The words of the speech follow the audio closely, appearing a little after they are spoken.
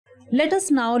Let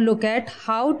us now look at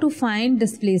how to find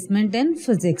displacement in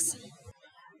physics.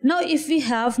 Now, if we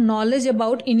have knowledge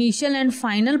about initial and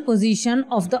final position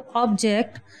of the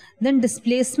object, then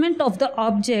displacement of the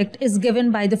object is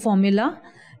given by the formula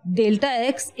delta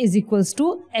x is equals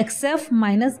to xf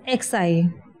minus xi,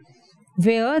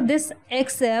 where this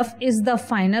xf is the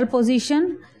final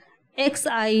position,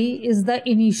 xi is the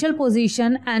initial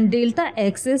position, and delta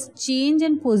x is change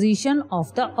in position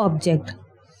of the object.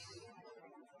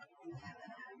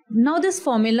 Now this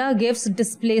formula gives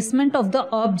displacement of the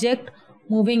object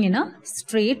moving in a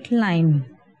straight line.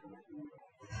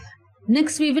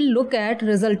 Next we will look at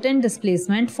resultant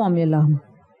displacement formula.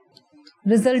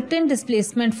 Resultant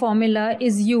displacement formula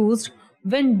is used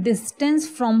when distance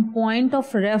from point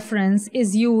of reference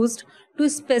is used to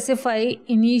specify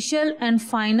initial and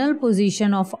final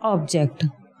position of object.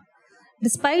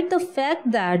 Despite the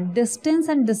fact that distance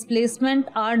and displacement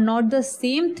are not the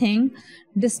same thing,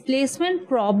 displacement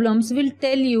problems will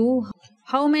tell you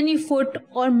how many foot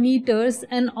or meters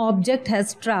an object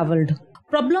has traveled.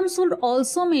 Problems would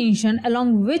also mention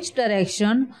along which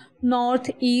direction, north,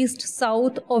 east,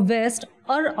 south or west,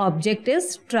 our object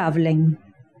is traveling.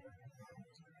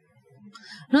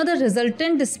 Now the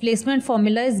resultant displacement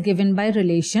formula is given by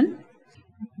relation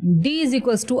d is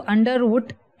equals to under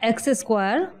root x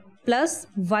square plus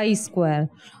y square,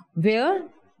 where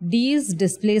d is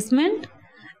displacement,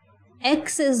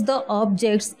 x is the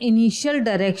object's initial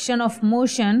direction of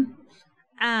motion,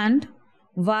 and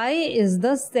y is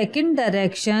the second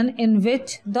direction in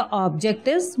which the object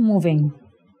is moving.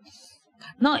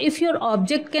 Now if your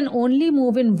object can only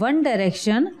move in one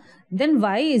direction, then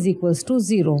y is equals to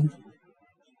 0.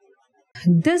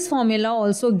 This formula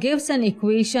also gives an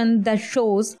equation that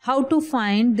shows how to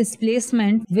find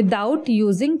displacement without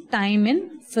using time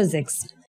in physics.